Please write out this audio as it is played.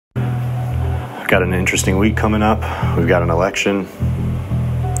got an interesting week coming up. We've got an election.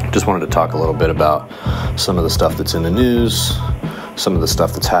 Just wanted to talk a little bit about some of the stuff that's in the news, some of the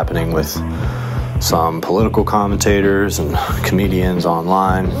stuff that's happening with some political commentators and comedians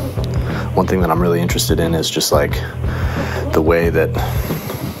online. One thing that I'm really interested in is just like the way that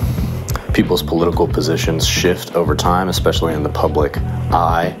people's political positions shift over time, especially in the public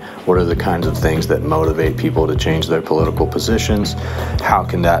eye. What are the kinds of things that motivate people to change their political positions? How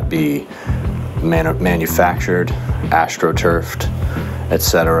can that be manufactured, astroturfed,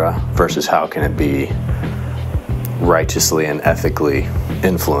 etc., versus how can it be righteously and ethically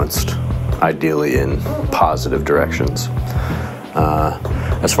influenced, ideally in positive directions?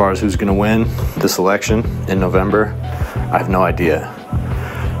 As far as who's going to win this election in November, I have no idea.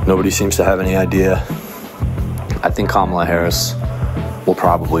 Nobody seems to have any idea. I think Kamala Harris will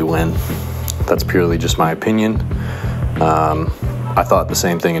probably win. That's purely just my opinion. I thought the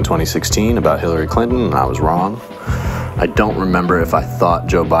same thing in 2016 about Hillary Clinton, and I was wrong. I don't remember if I thought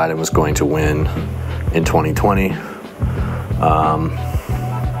Joe Biden was going to win in 2020.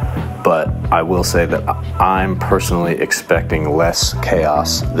 But I will say that I'm personally expecting less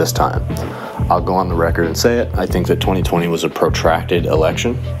chaos this time. I'll go on the record and say it. I think that 2020 was a protracted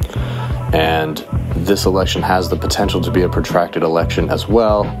election, and this election has the potential to be a protracted election as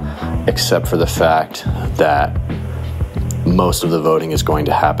well, except for the fact that most of the voting is going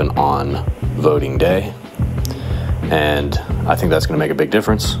to happen on voting day, and I think that's going to make a big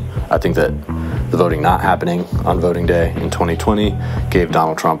difference. I think that the voting not happening on voting day in 2020 gave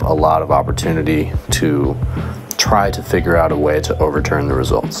Donald Trump a lot of opportunity to try to figure out a way to overturn the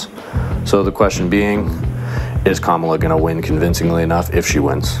results. So the question being, is Kamala going to win convincingly enough? If she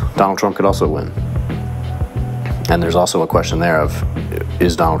wins, Donald Trump could also win. And there's also a question there of,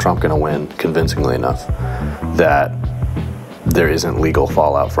 is Donald Trump going to win convincingly enough that there isn't legal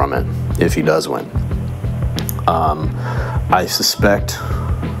fallout from it if he does win? I suspect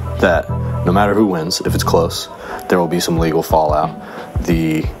that no matter who wins, if it's close, there will be some legal fallout.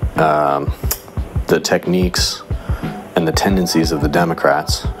 The techniques and the tendencies of the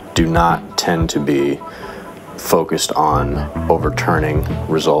Democrats do not tend to be focused on overturning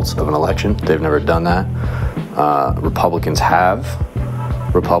results of an election. They've never done that. Republicans have.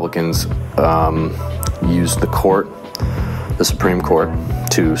 Republicans used the court, the Supreme Court,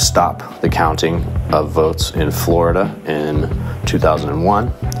 to stop the counting of votes in Florida in 2001,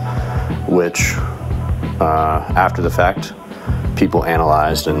 which, after the fact, people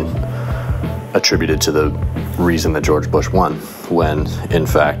analyzed and attributed to the reason that George Bush won, when, in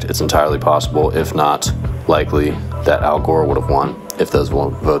fact, it's entirely possible, if not likely, that Al Gore would have won if those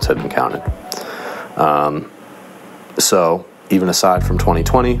votes had been counted. So, even aside from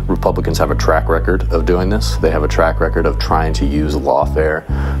 2020, Republicans have a track record of doing this. They have a track record of trying to use lawfare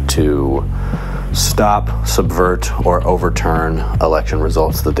to stop, subvert, or overturn election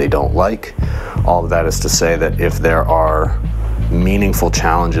results that they don't like. All of that is to say that if there are meaningful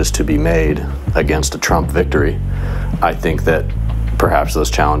challenges to be made against a Trump victory, I think that perhaps those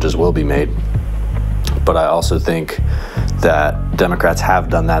challenges will be made. But I also think that Democrats have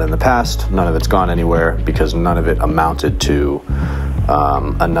done that in the past. None of it's gone anywhere because none of it amounted to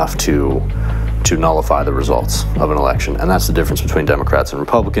enough to nullify the results of an election. And that's the difference between Democrats and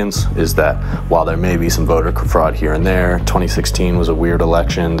Republicans, is that while there may be some voter fraud here and there, 2016 was a weird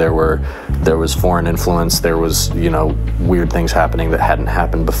election. There was foreign influence. There was, weird things happening that hadn't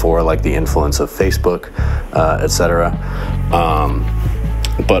happened before, like the influence of Facebook, etc.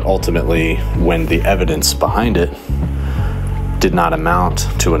 But ultimately, when the evidence behind it did not amount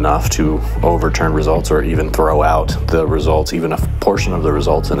to enough to overturn results or even throw out the results, even a portion of the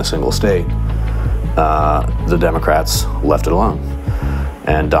results in a single state, the Democrats left it alone,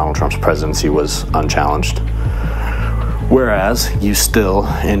 and Donald Trump's presidency was unchallenged. Whereas you still,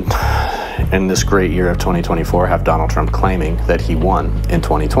 in this great year of 2024, have Donald Trump claiming that he won in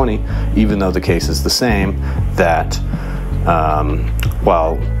 2020, even though the case is the same, that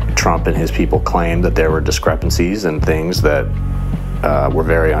while Trump and his people claimed that there were discrepancies and things that were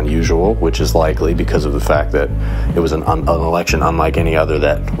very unusual, which is likely because of the fact that it was an election unlike any other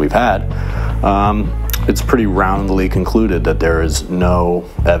that we've had, it's pretty roundly concluded that there is no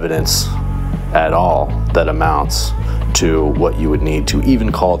evidence at all that amounts to what you would need to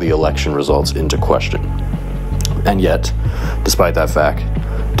even call the election results into question. And yet, despite that fact,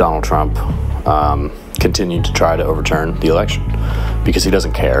 Donald Trump continued to try to overturn the election. because he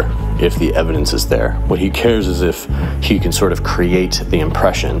doesn't care if the evidence is there. What he cares is if he can sort of create the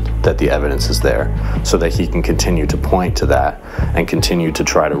impression that the evidence is there, so that he can continue to point to that and continue to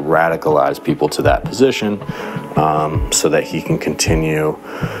try to radicalize people to that position, so that he can continue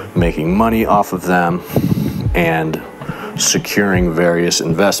making money off of them and securing various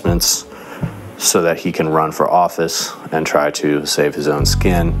investments so that he can run for office and try to save his own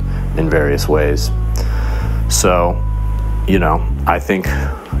skin in various ways. So, you know, I think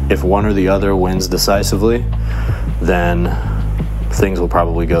if one or the other wins decisively, then things will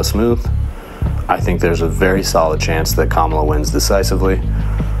probably go smooth. I think there's a very solid chance that Kamala wins decisively.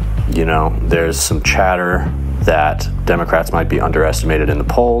 You know, there's some chatter that Democrats might be underestimated in the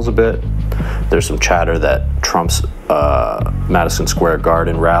polls a bit. There's some chatter that Trump's Madison Square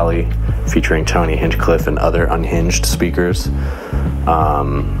Garden rally featuring Tony Hinchcliffe and other unhinged speakers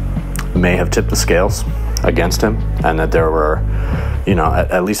may have tipped the scales against him, and that there were, you know,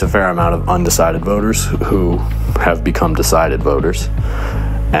 at least a fair amount of undecided voters who have become decided voters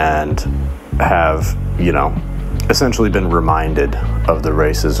and have, you know, essentially been reminded of the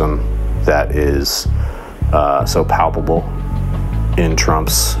racism that is so palpable in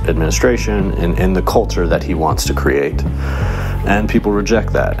Trump's administration, in the culture that he wants to create. And people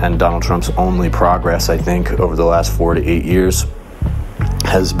reject that. And Donald Trump's only progress, I think, over the last 4 to 8 years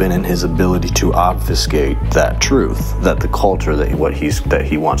has been in his ability to obfuscate that truth, that the culture that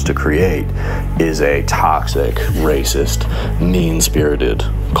he wants to create is a toxic, racist, mean-spirited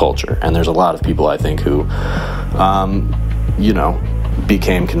culture. And there's a lot of people, I think, who, you know,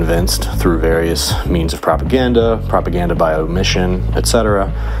 became convinced through various means of propaganda by omission,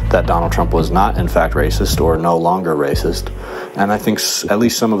 etc., that Donald Trump was not, in fact, racist or no longer racist. And I think at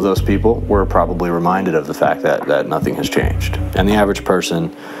least some of those people were probably reminded of the fact that nothing has changed. And the average person,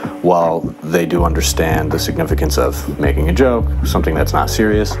 while they do understand the significance of making a joke, something that's not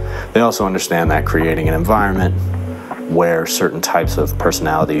serious, they also understand that creating an environment where certain types of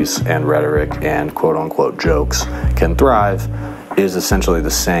personalities and rhetoric and quote-unquote jokes can thrive is essentially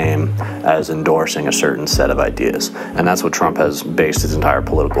the same as endorsing a certain set of ideas. And that's what Trump has based his entire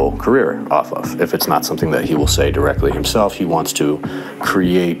political career off of. If it's not something that he will say directly himself, he wants to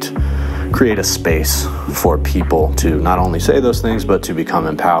create a space for people to not only say those things, but to become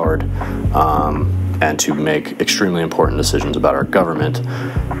empowered and to make extremely important decisions about our government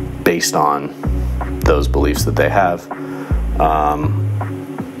based on those beliefs that they have.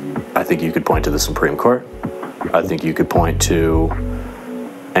 I think you could point to the Supreme Court. I think you could point to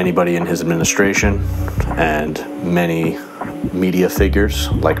anybody in his administration and many media figures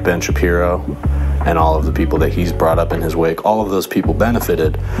like Ben Shapiro and all of the people that he's brought up in his wake. All of those people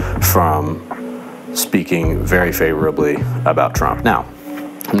benefited from speaking very favorably about Trump. Now,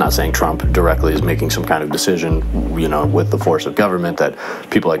 I'm not saying Trump directly is making some kind of decision, you know, with the force of government that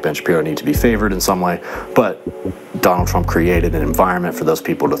people like Ben Shapiro need to be favored in some way, but Donald Trump created an environment for those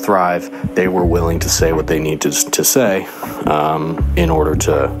people to thrive. They were willing to say what they needed to say in order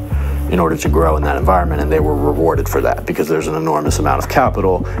to grow in that environment, and they were rewarded for that because there's an enormous amount of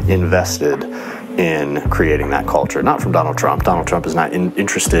capital invested in creating that culture. Not from Donald Trump. Donald Trump is not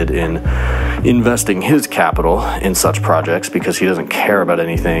interested in investing his capital in such projects because he doesn't care about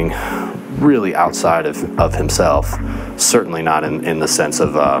anything really outside of himself. Certainly not in the sense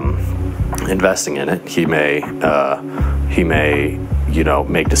of investing in it. He may you know,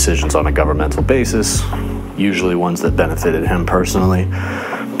 make decisions on a governmental basis, usually ones that benefited him personally,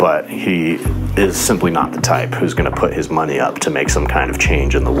 but he is simply not the type who's going to put his money up to make some kind of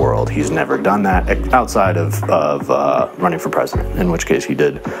change in the world. He's never done that outside of running for president, in which case he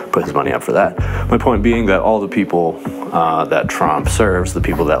did put his money up for that. My point being that all the people that Trump serves, the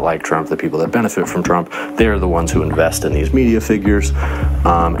people that like Trump, the people that benefit from Trump, they're the ones who invest in these media figures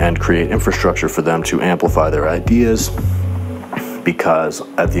and create infrastructure for them to amplify their ideas, because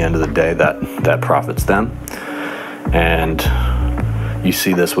at the end of the day, that profits them. And you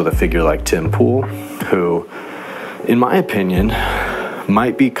see this with a figure like Tim Pool, who, in my opinion,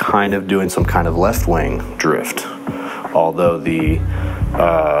 might be kind of doing some kind of left-wing drift. Although the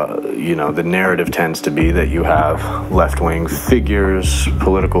narrative tends to be that you have left-wing figures,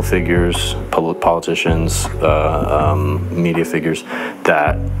 political figures, politicians, media figures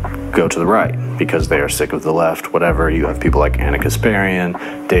that go to the right because they are sick of the left, whatever. You have people like Anna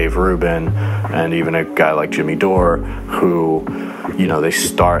Kasparian, Dave Rubin, and even a guy like Jimmy Dore who, you know, they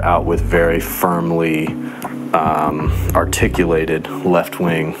start out with very firmly articulated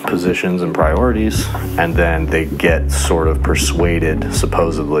left-wing positions and priorities, and then they get sort of persuaded,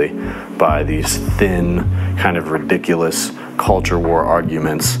 supposedly, by these thin, kind of ridiculous culture war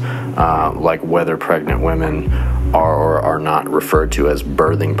arguments, like whether pregnant women are or are not referred to as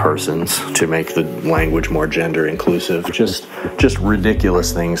birthing persons to make the language more gender inclusive. Just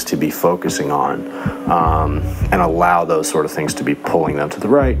ridiculous things to be focusing on, and allow those sort of things to be pulling them to the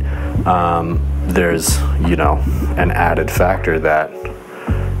right. There's, an added factor that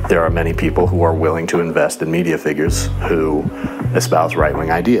there are many people who are willing to invest in media figures who espouse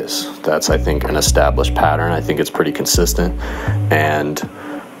right-wing ideas. That's, I think, an established pattern. I think it's pretty consistent, and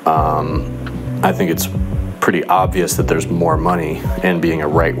I think it's pretty obvious that there's more money in being a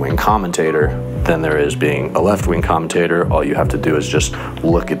right-wing commentator than there is being a left-wing commentator. All you have to do is just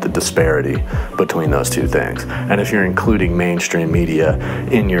look at the disparity between those two things. And if you're including mainstream media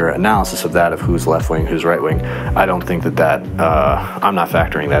in your analysis of that, of who's left-wing, who's right-wing, I don't think that I'm not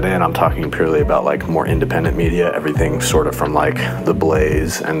factoring that in. I'm talking purely about like more independent media, everything sort of from like The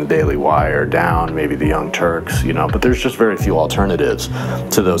Blaze and the Daily Wire down, maybe the Young Turks, but there's just very few alternatives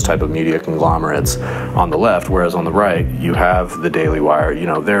to those type of media conglomerates on the left, whereas on the right, you have the Daily Wire,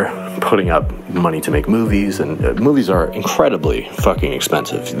 they're putting up money to make movies, and movies are incredibly fucking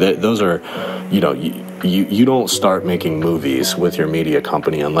expensive. Those are, you don't start making movies with your media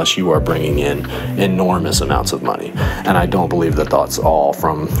company unless you are bringing in enormous amounts of money. And I don't believe that that's all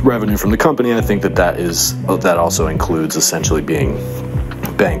from revenue from the company. I think that also includes essentially being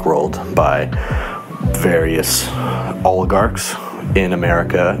bankrolled by various oligarchs in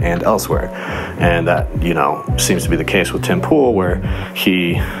America and elsewhere. And that, seems to be the case with Tim Pool, where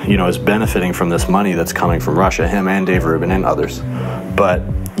he, is benefiting from this money that's coming from Russia, him and Dave Rubin and others. But,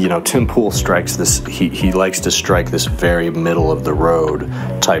 Tim Pool strikes this, he likes to strike this very middle of the road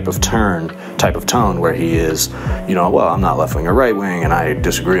type of tone where he is, well, I'm not left wing or right wing, and I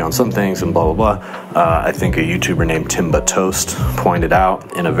disagree on some things and blah, blah, blah. I think a YouTuber named Timba Toast pointed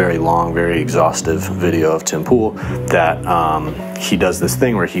out in a very long, very exhaustive video of Tim Pool that he does this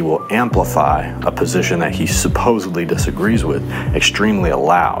thing where he will amplify a position that he supposedly disagrees with extremely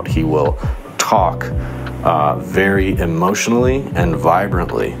loud. He will talk very emotionally and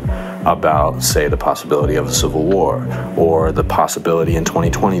vibrantly about, say, the possibility of a civil war, or the possibility in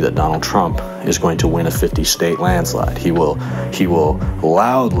 2020 that Donald Trump is going to win a 50-state landslide. He will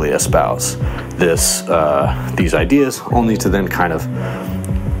loudly espouse these ideas, only to then kind of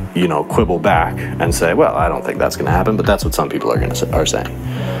quibble back and say, well, I don't think that's going to happen, but that's what some people are saying.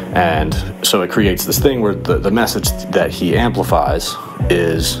 And so it creates this thing where the message that he amplifies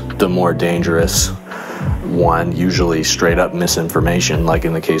is the more dangerous one, usually straight up misinformation, like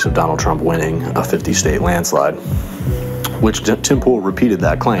in the case of Donald Trump winning a 50-state landslide, which Tim Pool repeated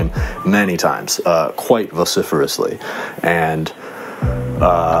that claim many times, quite vociferously. And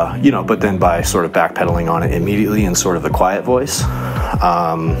but then by sort of backpedaling on it immediately in sort of a quiet voice,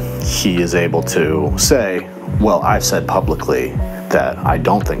 he is able to say, well, I've said publicly that I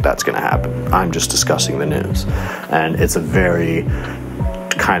don't think that's going to happen. I'm just discussing the news. And it's a very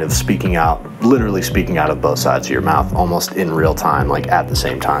kind of literally speaking out of both sides of your mouth, almost in real time, like at the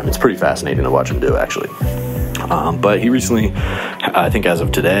same time. It's pretty fascinating to watch him do, actually. But he recently, I think as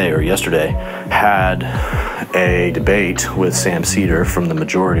of today or yesterday, had a debate with Sam Seder from the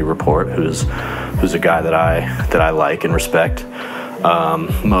Majority Report, who's a guy that I like and respect,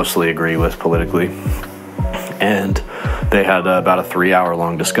 mostly agree with politically. And they had about a 3-hour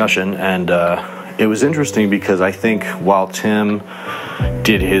long discussion, and it was interesting because I think while Tim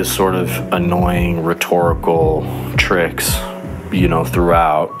did his sort of annoying rhetorical tricks,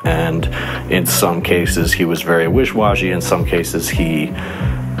 throughout, and in some cases he was very wish-washy, in some cases he,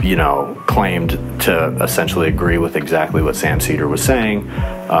 claimed to essentially agree with exactly what Sam Seder was saying.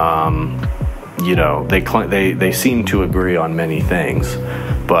 They seem to agree on many things,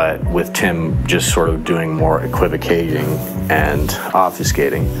 but with Tim just sort of doing more equivocating and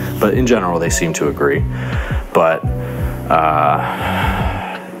obfuscating. But in general, they seem to agree. But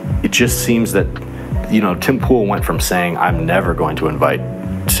it just seems that, Tim Pool went from saying, I'm never going to invite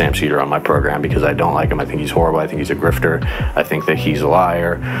Sam Seder on my program because I don't like him, I think he's horrible, I think he's a grifter, I think that he's a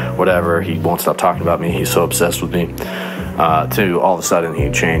liar, whatever, he won't stop talking about me, he's so obsessed with me, to all of a sudden he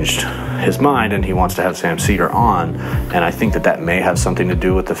changed his mind and he wants to have Sam Seder on. And I think that may have something to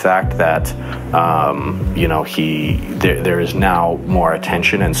do with the fact that there is now more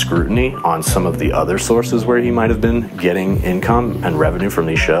attention and scrutiny on some of the other sources where he might have been getting income and revenue from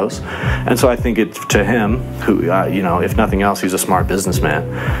these shows. And so I think to him, who if nothing else, he's a smart businessman,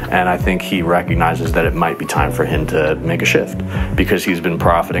 and I think he recognizes that it might be time for him to make a shift, because he's been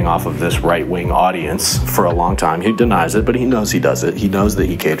profiting off of this right-wing audience for a long time. He denies it, but he knows he does it. He knows that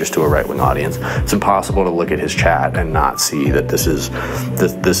he caters to a right-wing audience. It's impossible to look at his chat and not see that this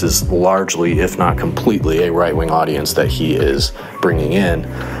is largely, if not completely, a right-wing audience that he is bringing in.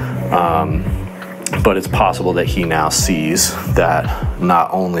 But it's possible that he now sees that not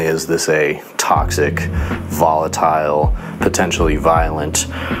only is this a toxic, volatile, potentially violent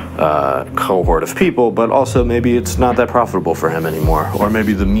cohort of people, but also maybe it's not that profitable for him anymore. Or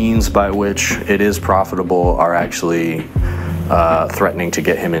maybe the means by which it is profitable are actually threatening to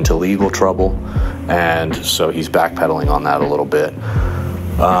get him into legal trouble. And so he's backpedaling on that a little bit.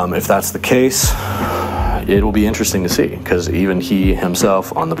 If that's the case, it'll be interesting to see, because even he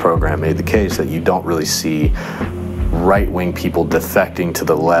himself on the program made the case that you don't really see right-wing people defecting to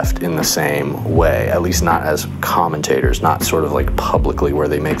the left in the same way, at least not as commentators, not sort of like publicly where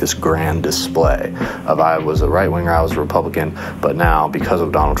they make this grand display of I was a right-winger, I was a Republican, but now because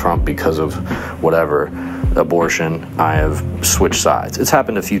of Donald Trump, because of whatever, abortion, I have switched sides. It's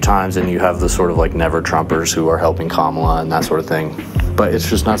happened a few times, and you have the sort of like never Trumpers who are helping Kamala and that sort of thing, but it's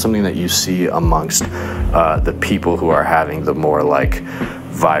just not something that you see amongst the people who are having the more like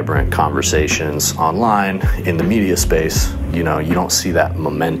vibrant conversations online in the media space. You know, you don't see that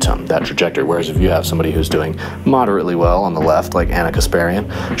momentum, that trajectory. Whereas if you have somebody who's doing moderately well on the left, like Anna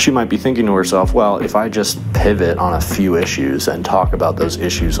Kasparian, she might be thinking to herself, well, if I just pivot on a few issues and talk about those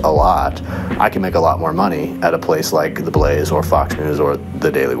issues a lot, I can make a lot more money at a place like The Blaze or Fox News or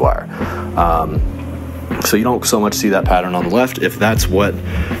The Daily Wire. So you don't so much see that pattern on the left. If that's what,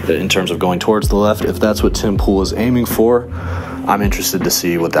 in terms of going towards the left, if that's what Tim Pool is aiming for, I'm interested to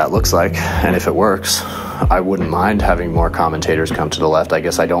see what that looks like. And if it works, I wouldn't mind having more commentators come to the left. I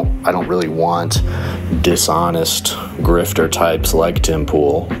guess I don't really want dishonest grifter types like Tim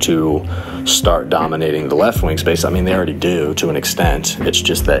Pool to start dominating the left-wing space. I mean, they already do to an extent. It's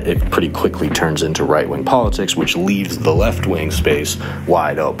just that it pretty quickly turns into right-wing politics, which leaves the left-wing space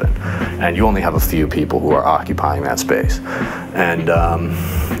wide open. And you only have a few people who are occupying that space. And,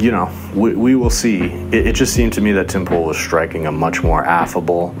 you know, we will see. It just seemed to me that Tim Pool was striking a much more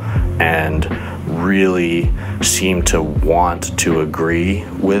affable and really seemed to want to agree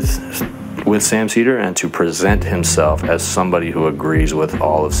with Sam Seder and to present himself as somebody who agrees with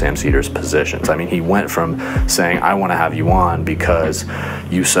all of Sam Seder's positions. I mean, he went from saying, I want to have you on because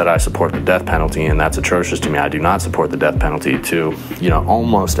you said I support the death penalty and that's atrocious to me, I do not support the death penalty, to, you know,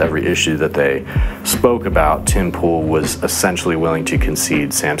 almost every issue that they spoke about, Tim Pool was essentially willing to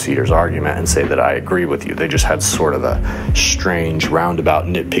concede Sam Seder's argument and say that I agree with you. They just had sort of a strange, roundabout,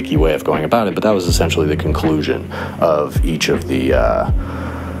 nitpicky way of going about it, but that was essentially the conclusion of each of the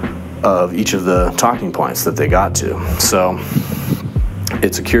talking points that they got to. So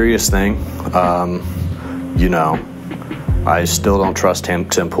it's a curious thing. You know, I still don't trust Tim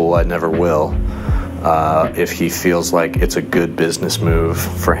Pool. I never will. If he feels like it's a good business move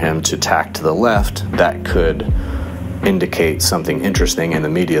for him to tack to the left, that could indicate something interesting in the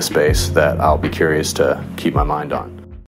media space that I'll be curious to keep my mind on.